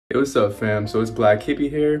Hey, what's up, fam? So it's Blkhippiee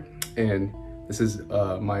here, and this is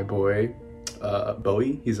my boy,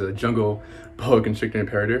 Bowie. He's a Jungle Boa Constrictor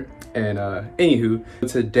Imperator. And anywho,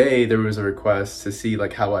 today there was a request to see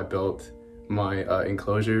like how I built my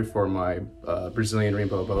enclosure for my Brazilian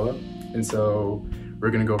Rainbow Boa. And so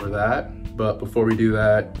we're gonna go over that. But before we do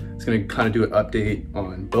that, it's gonna kind of do an update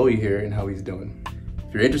on Bowie here and how he's doing.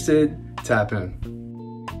 If you're interested, tap in.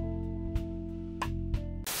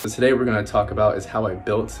 So today we're going to talk about is how I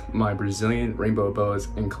built my Brazilian Rainbow Boa's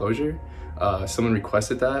enclosure. Someone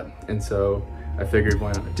requested that, and so I figured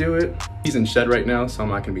why not do it. She's in shed right now, so I'm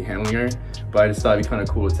not going to be handling her, but I just thought it'd be kind of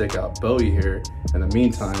cool to take out Bowie here in the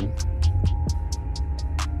meantime.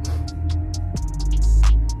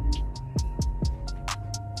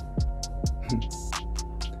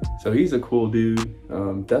 So he's a cool dude,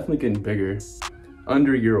 definitely getting bigger,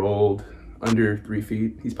 under a year old. Under 3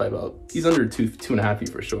 feet. He's under two and a half feet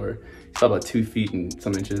for sure. He's probably about 2 feet and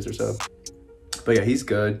some inches or so. But yeah, he's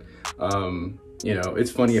good. You know, it's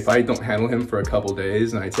funny, if I don't handle him for a couple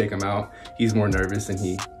days and I take him out, he's more nervous than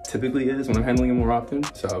he typically is when I'm handling him more often.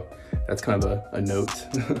 So that's kind of a note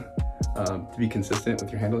to be consistent with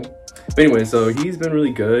your handling. But anyway, so he's been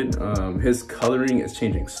really good. His coloring is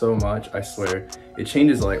changing so much, I swear. It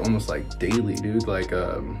changes like almost like daily, dude. Like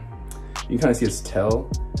you can kind of see his tail.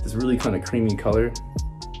 This really kind of creamy color.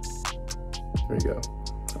 There you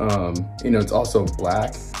go. You know, it's also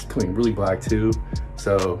black. It's becoming really black too.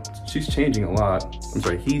 So she's changing a lot. I'm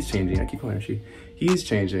sorry, he's changing. I keep calling her she. He's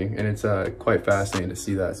changing, and it's quite fascinating to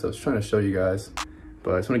see that. So I was trying to show you guys,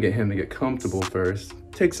 but I just want to get him to get comfortable first.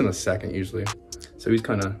 Takes him a second usually. So he's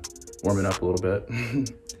kind of warming up a little bit.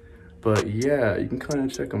 But yeah, you can kind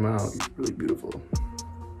of check him out. He's really beautiful.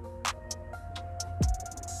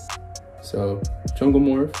 So jungle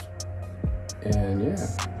morph, and yeah,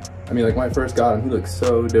 I mean, like when I first got him, he looked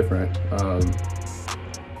so different,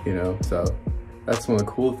 you know, so that's one of the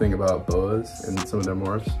cool thing about boas and some of their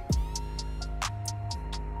morphs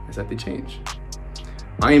is that they change.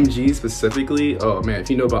 IMGs specifically, oh man, if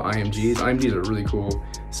you know about IMGs are really cool.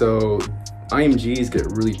 So IMGs get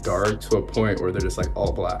really dark to a point where they're just like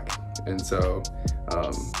all black, and so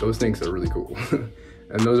those things are really cool.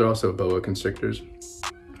 And those are also boa constrictors,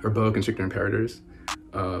 or boa constrictor imperators.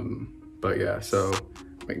 But yeah, so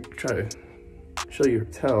I can try to show you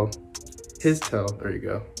his tail, there you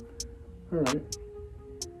go. All right,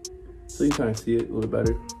 so you can kind of see it a little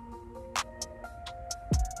better.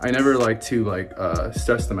 I never like to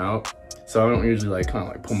stress them out, so I don't usually like kind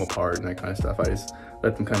of like pull them apart and that kind of stuff. I just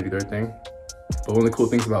let them kind of do their thing. But one of the cool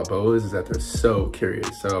things about boas is that they're so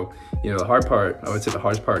curious. So, you know, the hard part, I would say the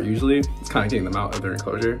hardest part usually is kind of getting them out of their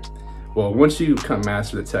enclosure. Well, once you kind of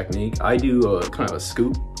master the technique, I do kind of a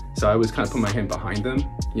scoop. So I always kind of put my hand behind them.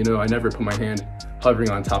 You know, I never put my hand hovering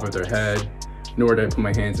on top of their head, nor do I put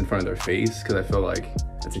my hands in front of their face, because I feel like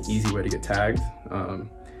that's an easy way to get tagged.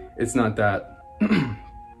 It's not that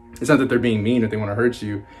they're being mean or they want to hurt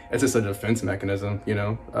you. It's just a defense mechanism, you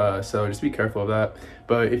know? So just be careful of that.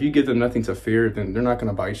 But if you give them nothing to fear, then they're not going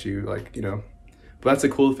to bite you, like, you know. But that's the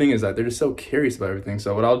cool thing, is that they're just so curious about everything.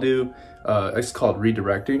 So what I'll do, it's called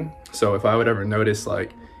redirecting. So if I would ever notice,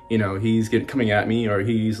 like, you know, he's coming at me, or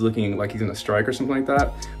he's looking like he's gonna strike or something like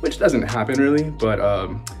that, which doesn't happen really, but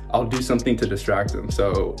I'll do something to distract him.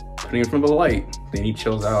 So putting him in front of a light, then he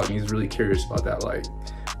chills out and he's really curious about that light.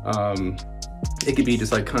 It could be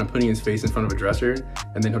just like kind of putting his face in front of a dresser,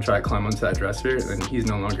 and then he'll try to climb onto that dresser, and then he's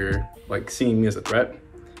no longer like seeing me as a threat,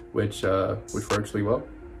 which works really well.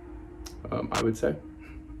 I would say.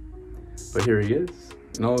 But here he is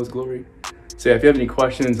in all his glory. So yeah, if you have any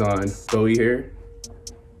questions on Bowie here,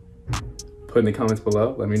 put in the comments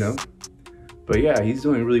below, let me know. But yeah, he's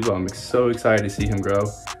doing really well. I'm so excited to see him grow.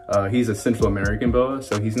 He's a Central American boa,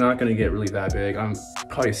 so he's not gonna get really that big. I'm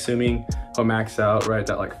probably assuming he'll max out right at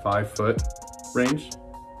that like 5 foot range.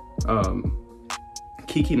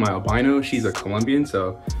 Kiki, my albino, she's a Colombian,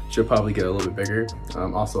 so she'll probably get a little bit bigger,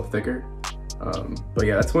 also thicker. But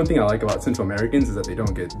yeah, that's one thing I like about Central Americans, is that they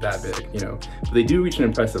don't get that big, you know. But they do reach an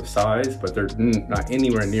impressive size, but they're not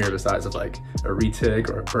anywhere near the size of like a retic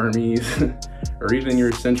or a Burmese, or even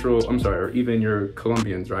or even your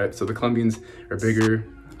Colombians, right? So the Colombians are bigger.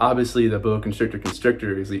 Obviously, the boa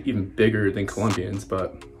constrictor is even bigger than Colombians,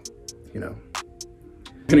 but you know.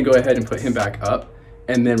 I'm gonna go ahead and put him back up,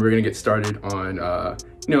 and then we're gonna get started on,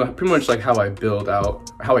 you know, pretty much like how I built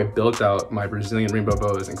out my Brazilian Rainbow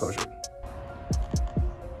Boa's enclosure.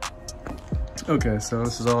 Okay, so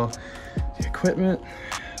this is all the equipment,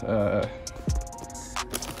 under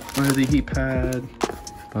the heat pad,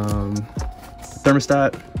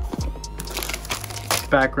 thermostat,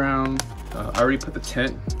 background. I already put the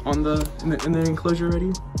tent on in the enclosure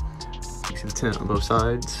already. see the tint on both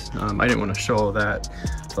sides. I didn't want to show all that,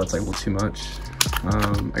 so that's like a little too much.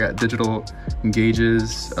 I got digital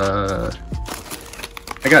gauges. I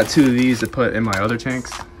got 2 of these to put in my other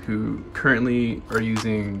tanks who currently are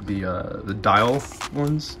using the dial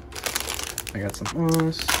ones. I got some of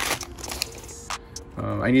those.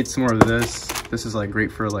 I need some more of this. This is like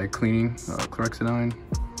great for like cleaning, chlorhexidine.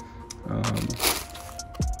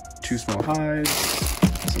 2 small hides,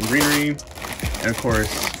 some greenery, and of course,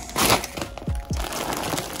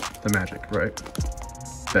 the magic, right?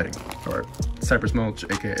 Bedding, or cypress mulch,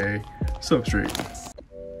 AKA substrate.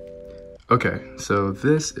 Okay, so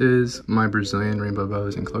this is my Brazilian Rainbow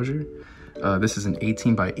Boa's enclosure. This is an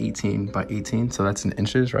 18 by 18 by 18, so that's in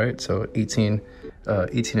inches, right? So 18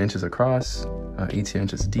 inches across, 18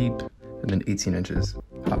 inches deep, and then 18 inches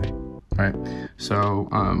high, right? So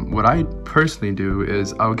what I personally do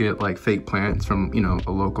is I'll get like fake plants from, you know,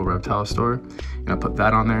 a local reptile store, and I'll put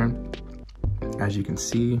that on there. As you can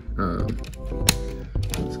see, so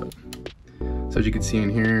as you can see in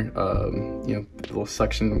here, you know, the little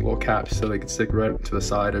section, little caps, so they can stick right to the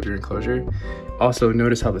side of your enclosure. Also,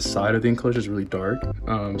 notice how the side of the enclosure is really dark.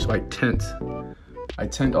 So I tint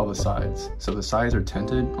all the sides. So the sides are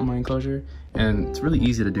tinted on my enclosure, and it's really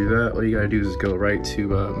easy to do that. All you gotta do is go right to,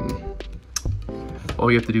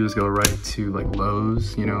 like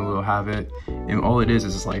Lowe's, you know, they'll have it. And all it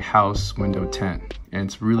is like house window tint. And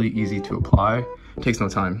it's really easy to apply. It takes no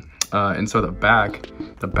time. And so the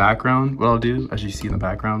background, what I'll do, as you see in the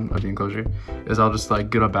background of the enclosure, is I'll just like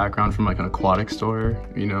get a background from like an aquatic store,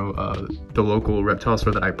 you know, the local reptile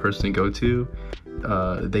store that I personally go to.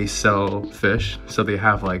 They sell fish, so they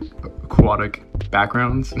have like aquatic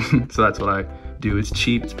backgrounds. So that's what I do. It's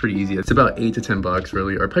cheap, it's pretty easy. It's about $8 to $10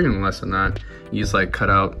 really, or probably less than that. You just like cut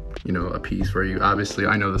out, you know, a piece for you. Obviously,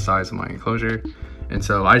 I know the size of my enclosure. And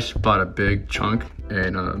so I just bought a big chunk,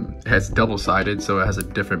 and it has double-sided, so it has a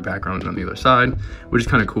different background on the other side, which is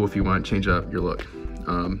kind of cool if you want to change up your look.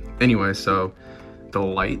 Anyway, so the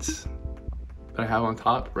lights that I have on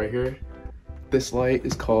top right here, this light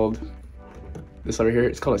is called, this light right here,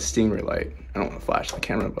 it's called a stingray light. I don't want to flash the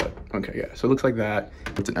camera, but okay, yeah. So it looks like that.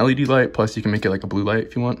 It's an LED light, plus you can make it like a blue light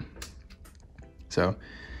if you want. So,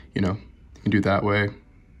 you know, you can do it that way.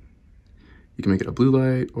 You can make it a blue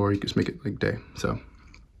light, or you can just make it like day. So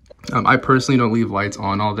I personally don't leave lights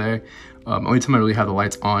on all day. Only time I really have the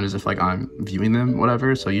lights on is if like I'm viewing them,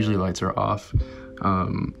 whatever. So usually lights are off.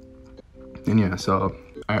 And yeah, so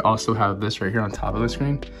I also have this right here on top of the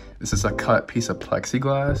screen. This is a cut piece of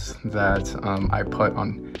plexiglass that I put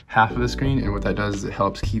on half of the screen, and what that does is it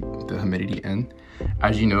helps keep the humidity in.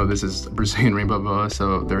 As you know, this is Brazilian Rainbow Boa,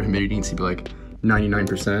 so their humidity needs to be like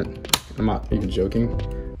 99%. I'm not even joking.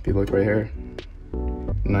 If you look right here,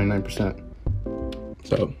 99%.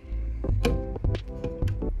 So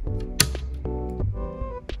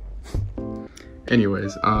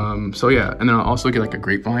anyways, so yeah, and then I'll also get like a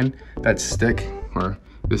grapevine. That stick, or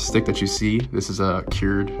this stick that you see, this is a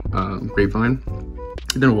cured grapevine.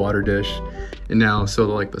 And then a water dish. And now, so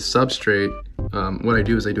like the substrate, what I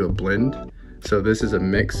do is I do a blend. So this is a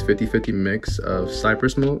mix, 50-50 mix of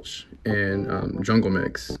cypress mulch and jungle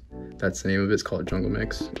mix. That's the name of it. It's called Jungle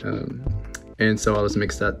Mix. And so I'll just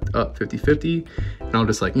mix that up 50-50, and I'll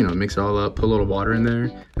just like, you know, mix it all up, put a little water in there,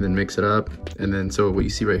 and then mix it up. And then so what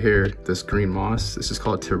you see right here, this green moss, this is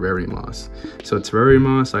called terrarium moss. So terrarium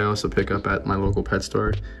moss I also pick up at my local pet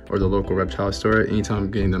store or the local reptile store. Anytime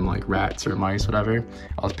I'm getting them like rats or mice, whatever,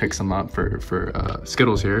 I'll pick some up for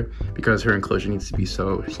Skittles here, because her enclosure needs to be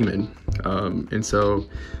so humid. And so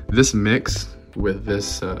this mix with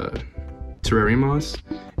this terrarium moss,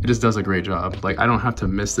 it just does a great job. Like, I don't have to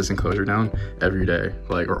mist this enclosure down every day,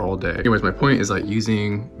 like, or all day. Anyways, my point is like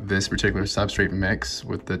using this particular substrate mix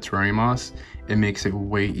with the terrarium moss, it makes it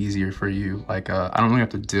way easier for you. Like, I don't really have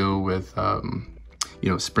to deal with, you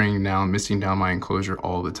know, spraying down, misting down my enclosure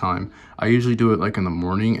all the time. I usually do it like in the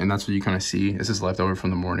morning, and that's what you kind of see. This is leftover from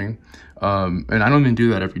the morning. And I don't even do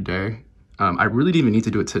that every day. I really didn't even need to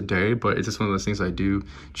do it today, but it's just one of those things I do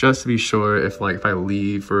just to be sure if I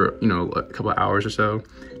leave for, you know, a couple of hours or so,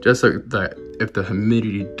 just so that if the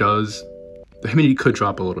humidity could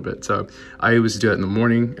drop a little bit. So I always do it in the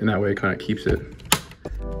morning, and that way it kind of keeps that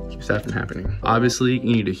from happening. Obviously,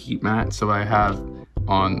 you need a heat mat. So I have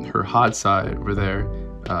on her hot side over there,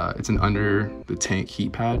 it's an under the tank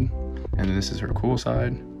heat pad, and then this is her cool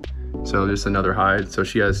side. So just another hide. So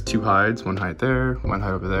she has 2 hides, one hide there, one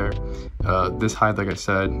hide over there. This hide, like I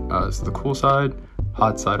said, is the cool side,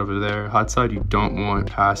 hot side over there. Hot side you don't want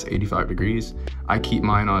past 85 degrees. I keep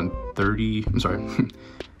mine on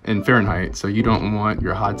in Fahrenheit. So you don't want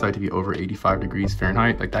your hot side to be over 85 degrees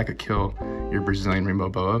Fahrenheit. Like that could kill your Brazilian Rainbow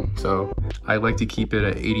Boa. So I like to keep it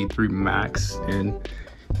at 83 max, and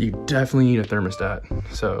you definitely need a thermostat.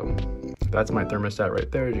 So that's my thermostat right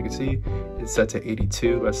there. As you can see, it's set to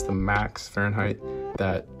 82. That's the max Fahrenheit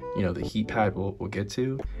that, you know, the heat pad will get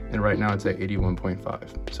to. And right now it's at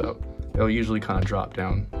 81.5. So it'll usually kind of drop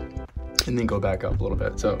down and then go back up a little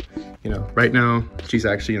bit. So, you know, right now she's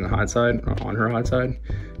actually in the hot side, or on her hot side.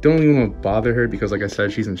 Don't even want to bother her because, like I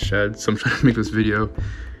said, she's in shed. So I'm trying to make this video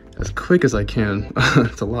as quick as I can.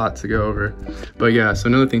 It's a lot to go over. But yeah, so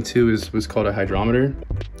another thing too is what's called a hydrometer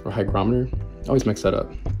or hygrometer. I always mix that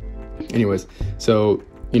up. Anyways, so,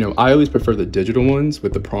 you know, I always prefer the digital ones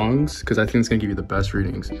with the prongs because I think it's gonna give you the best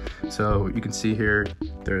readings. So you can see here,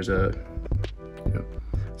 there's a, you know,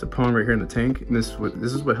 it's a prong right here in the tank. And this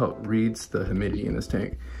is what helps reads the humidity in this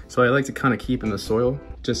tank. So I like to kind of keep in the soil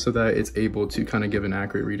just so that it's able to kind of give an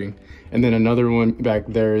accurate reading. And then another one back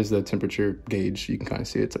there is the temperature gauge. You can kind of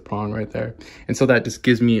see it's a prong right there. And so that just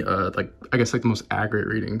gives me like, I guess like the most accurate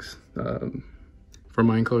readings for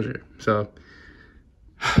my enclosure. So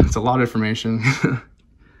it's a lot of information.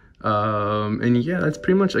 And yeah, that's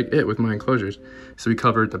pretty much like it with my enclosures. So we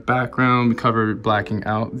covered the background, we covered blacking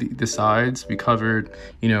out the sides, we covered,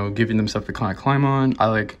 you know, giving them stuff to kind of climb on. I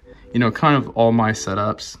like, you know, kind of all my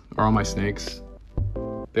setups, or all my snakes,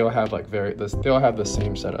 they all have like they all have the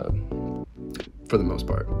same setup for the most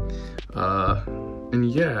part. And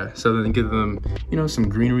yeah, so then give them, you know, some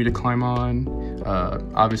greenery to climb on,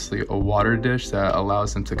 obviously a water dish that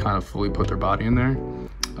allows them to kind of fully put their body in there,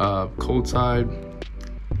 cold side,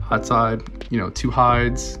 hot side, you know, 2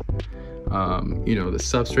 hides, you know, the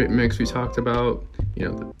substrate mix we talked about, you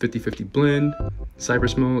know, the 50-50 blend,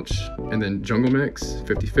 cypress mulch, and then jungle mix,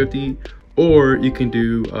 50-50, or you can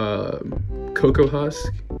do cocoa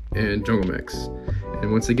husk and jungle mix.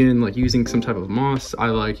 And once again, like using some type of moss, I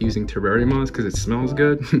like using terrarium moss because it smells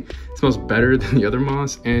good. It smells better than the other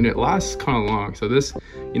moss, and it lasts kind of long. So this,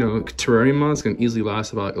 you know, terrarium moss can easily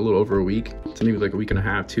last about a little over a week, so maybe like a week and a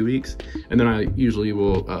half, 2 weeks. And then I usually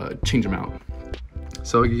will change them out.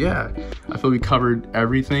 So yeah, I feel we covered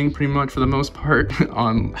everything pretty much for the most part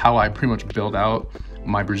on how I pretty much build out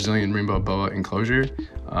my Brazilian Rainbow Boa enclosure.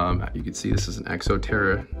 You can see this is an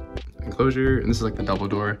Exoterra enclosure, and this is like the double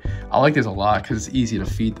door. I like this a lot because it's easy to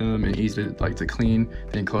feed them and easy to like to clean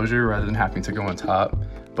the enclosure rather than having to go on top.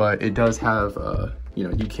 But it does have, you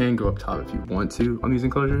know, you can go up top if you want to on these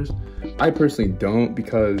enclosures. I personally don't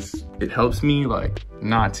because it helps me like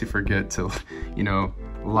not to forget to, you know,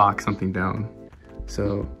 lock something down.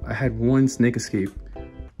 So I had one snake escape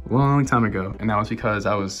a long time ago, and that was because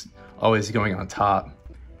I was always going on top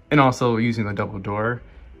and also using the double door.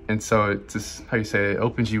 And so it just, how you say, it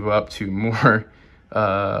opens you up to more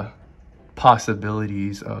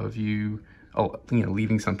possibilities of you know,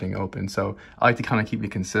 leaving something open. So I like to kind of keep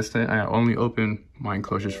it consistent. I only open my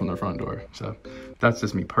enclosures from the front door. So that's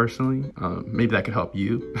just me personally. Maybe that could help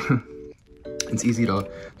you. It's easy to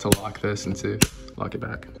lock this and to lock it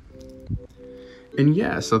back. And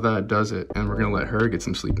yeah, so that does it. And we're gonna let her get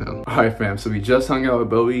some sleep now. All right, fam, so we just hung out with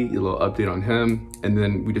Bowie, a little update on him. And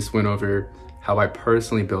then we just went over how I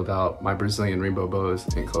personally built out my Brazilian Rainbow Boa's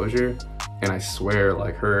enclosure. And I swear,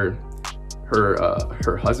 like her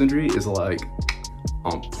husbandry is like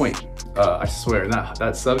on point. I swear, that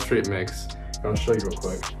substrate mix, I'll show you real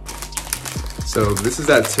quick. So this is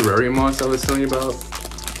that terrarium moss I was telling you about.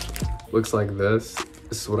 Looks like this.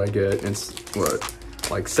 This is what I get. It's what,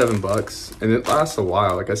 like $7, and it lasts a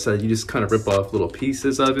while. Like I said, you just kind of rip off little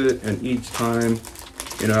pieces of it, and each time,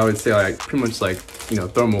 you know, I would say I pretty much like, you know,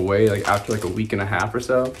 throw them away like after like a week and a half or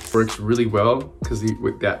so. Works really well because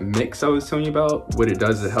with that mix I was telling you about, what it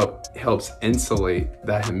does is it helps insulate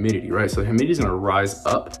that humidity, right? So the humidity is gonna rise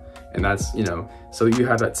up, and that's, you know, so you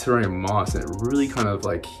have that terrarium moss, and it really kind of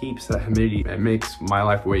like keeps that humidity. It makes my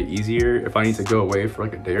life way easier. If I need to go away for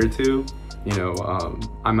like a day or two, you know,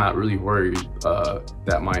 I'm not really worried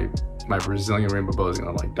that my Brazilian Rainbow Boa is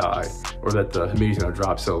gonna like die, or that the humidity is gonna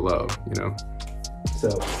drop so low, you know. So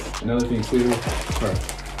another thing too,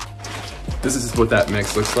 this is what that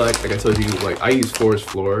mix looks like. Like I told you, like I use forest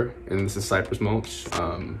floor, and this is cypress mulch.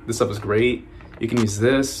 This stuff is great. You can use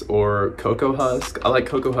this or cocoa husk. I like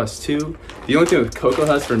cocoa husk too. The only thing with cocoa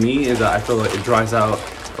husk for me is that I feel like it dries out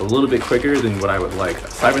a little bit quicker than what I would like.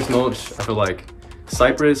 Cypress mulch, I feel like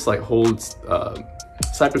cypress like holds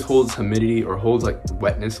humidity, or holds like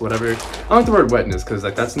wetness, whatever. I don't like the word wetness because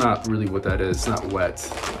like that's not really what that is. It's not wet.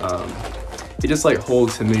 It just like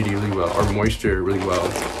holds humidity really well, or moisture really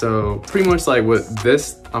well. So pretty much like with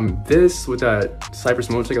this with that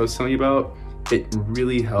cypress mulch like I was telling you about, it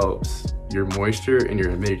really helps your moisture and your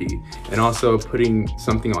humidity. And also putting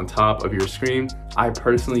something on top of your screen. I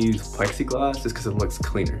personally use plexiglass just because it looks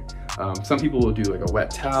cleaner. Some people will do like a wet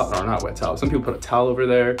towel, or not wet towel. Some people put a towel over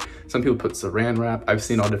there. Some people put saran wrap. I've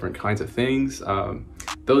seen all different kinds of things.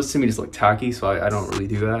 Those to me just look tacky, so I don't really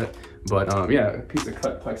do that. But yeah, a piece of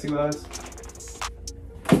cut plexiglass.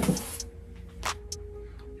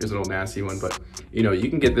 Here's an old nasty one, but you know, you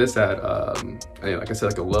can get this at, like I said,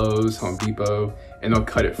 like a Lowe's, Home Depot, and they'll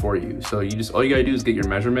cut it for you. So you just, all you gotta do is get your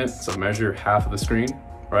measurement. So measure half of the screen,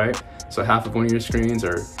 right? So half of one of your screens,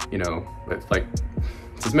 or, you know, like,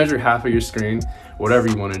 just measure half of your screen, whatever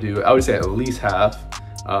you wanna do. I would say at least half,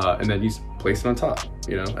 and then you just place it on top,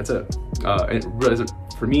 you know, that's it. And it really,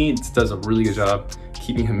 for me, it does a really good job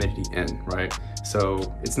keeping humidity in, right?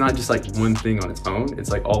 So it's not just like one thing on its own, it's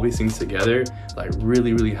like all these things together, like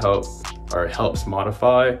really help, or helps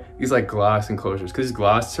modify these like glass enclosures. Because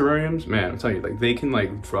glass terrariums, man, I'm telling you, like they can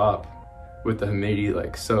like drop with the humidity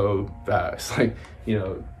like so fast. Like, you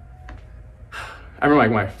know, I remember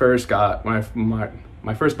like when I first got, my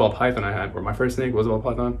first ball python I had, or my first snake was a ball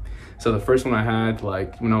python. So the first one I had,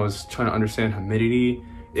 like when I was trying to understand humidity,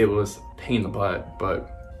 it was a pain in the butt,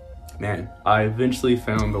 but man, I eventually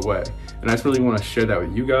found the way. And I just really want to share that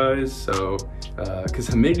with you guys. So, because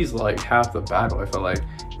humidity is like half the battle. I feel like,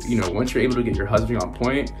 you know, once you're able to get your husbanding on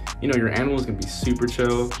point, you know, your animal is gonna be super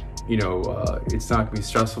chill. You know, it's not gonna be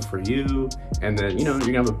stressful for you. And then, you know, you're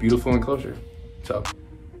gonna have a beautiful enclosure. So,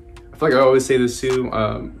 I feel like I always say this too.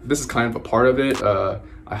 This is kind of a part of it.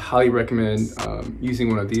 I highly recommend using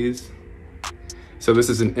one of these. So this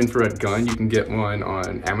is an infrared gun. You can get one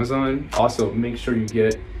on Amazon. Also, make sure you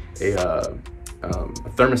get a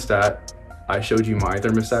thermostat. I showed you my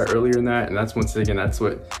thermostat earlier in that, and that's, once again, that's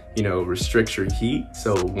what, you know, restricts your heat.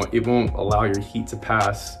 So it won't allow your heat to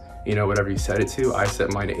pass, you know, whatever you set it to. I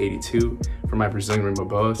set mine to 82 for my Brazilian Rainbow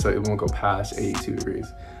Boa, so it won't go past 82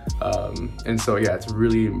 degrees. And so yeah, it's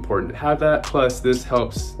really important to have that. Plus this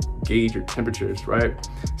helps gauge your temperatures, right?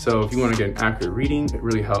 So if you want to get an accurate reading, it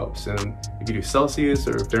really helps. And you can do Celsius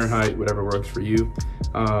or Fahrenheit, whatever works for you.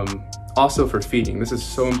 Also for feeding, this is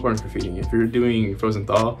so important for feeding. If you're doing frozen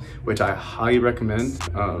thaw, which I highly recommend,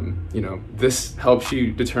 you know, this helps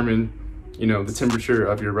you determine, you know, the temperature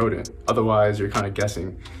of your rodent. Otherwise, you're kind of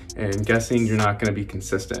guessing, and guessing, you're not going to be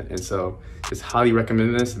consistent. And so just highly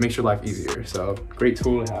recommend this. It makes your life easier. So great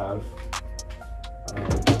tool to have.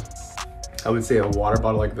 I would say a water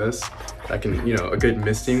bottle like this, that can, you know, a good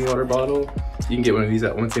misting water bottle. You can get one of these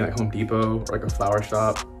at one thing like Home Depot or like a flower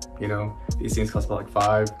shop. You know, these things cost about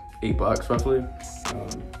like $5-8 roughly.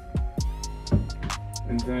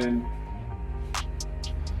 And then,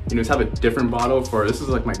 you know, to have a different bottle for, this is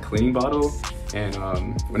like my cleaning bottle. And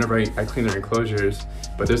whenever I clean their enclosures,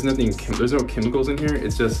 but there's no chemicals in here.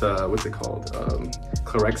 It's just, what's it called?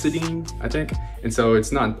 Chlorhexidine, I think. And so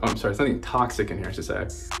it's not, I'm sorry, it's nothing toxic in here, I should say.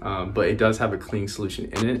 But it does have a clean solution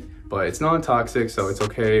in it, but it's non-toxic, so it's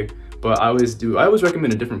okay. But I always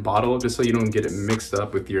recommend a different bottle just so you don't get it mixed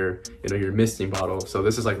up with your, you know, your misting bottle. So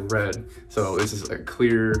this is like red. So this is a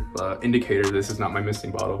clear indicator this is not my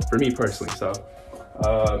misting bottle, for me personally. So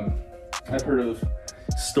I've heard of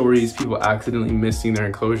stories, people accidentally misting their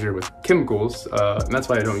enclosure with chemicals, and that's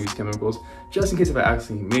why I don't use chemicals. Just in case if I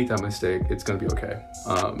accidentally make that mistake, it's gonna be okay.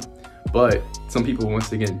 But some people,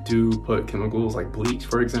 once again, do put chemicals like bleach,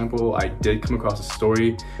 for example. I did come across a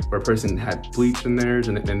story where a person had bleach in theirs,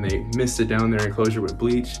 and then they misted down their enclosure with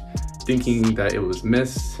bleach, thinking that it was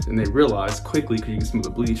mist, and they realized quickly, because you can smell the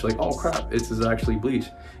bleach, like, oh crap, this is actually bleach.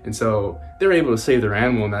 And so they're able to save their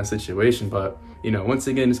animal in that situation. But, you know, once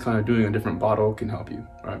again, just kind of doing a different bottle can help you,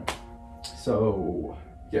 right? So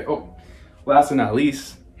yeah, oh, last but not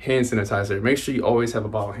least, hand sanitizer. Make sure you always have a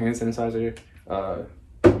bottle of hand sanitizer.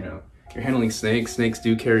 You know, you're handling snakes. Snakes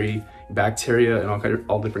do carry bacteria and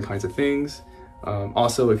all different kinds of things.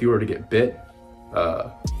 Also, if you were to get bit,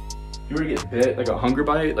 like a hunger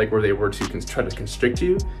bite, like where they were to try to constrict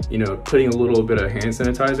you, you know, putting a little bit of hand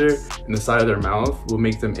sanitizer in the side of their mouth will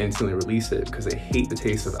make them instantly release it because they hate the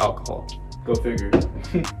taste of alcohol. Go figure.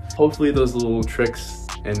 Hopefully those little tricks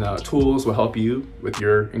and tools will help you with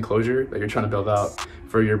your enclosure that you're trying to build out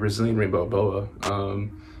for your Brazilian Rainbow Boa.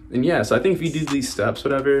 And yeah, so I think if you do these steps,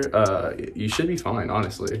 whatever, you should be fine,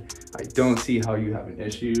 honestly. I don't see how you have an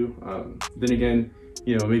issue. Then again,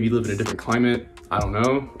 you know, maybe you live in a different climate. I don't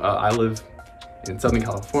know. I live in Southern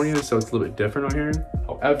California, so it's a little bit different on here.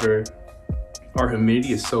 However, our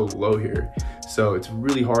humidity is so low here. So it's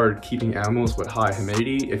really hard keeping animals with high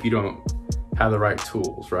humidity if you don't have the right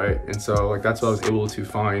tools, right? And so like that's why I was able to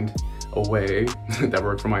find a way that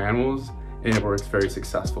worked for my animals. and it works very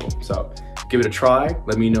successful. So give it a try.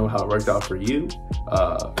 Let me know how it worked out for you.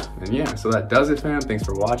 And yeah, so that does it, fam. Thanks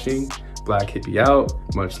for watching. Blkhippiee out.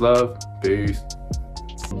 Much love. Peace.